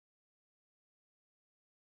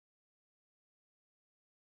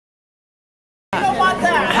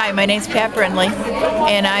Hi, my name's Pat Brindley,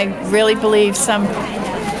 and I really believe some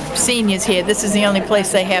seniors here, this is the only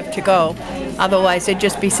place they have to go. Otherwise, they'd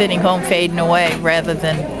just be sitting home fading away rather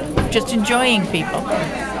than just enjoying people.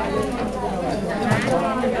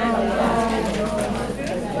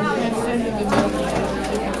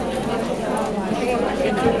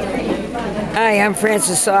 Hi, I'm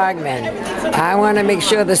Frances Ogman. I want to make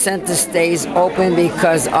sure the center stays open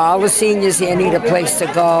because all the seniors here need a place to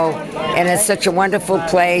go, and it's such a wonderful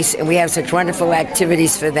place, and we have such wonderful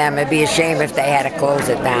activities for them. It'd be a shame if they had to close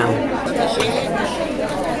it down.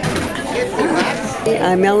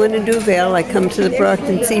 I'm Eleanor Duval. I come to the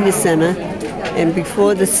Brockton Senior Center, and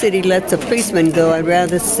before the city lets a policeman go, I'd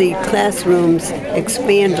rather see classrooms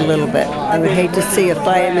expand a little bit. I would hate to see a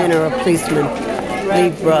fireman or a policeman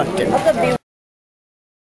leave Brockton.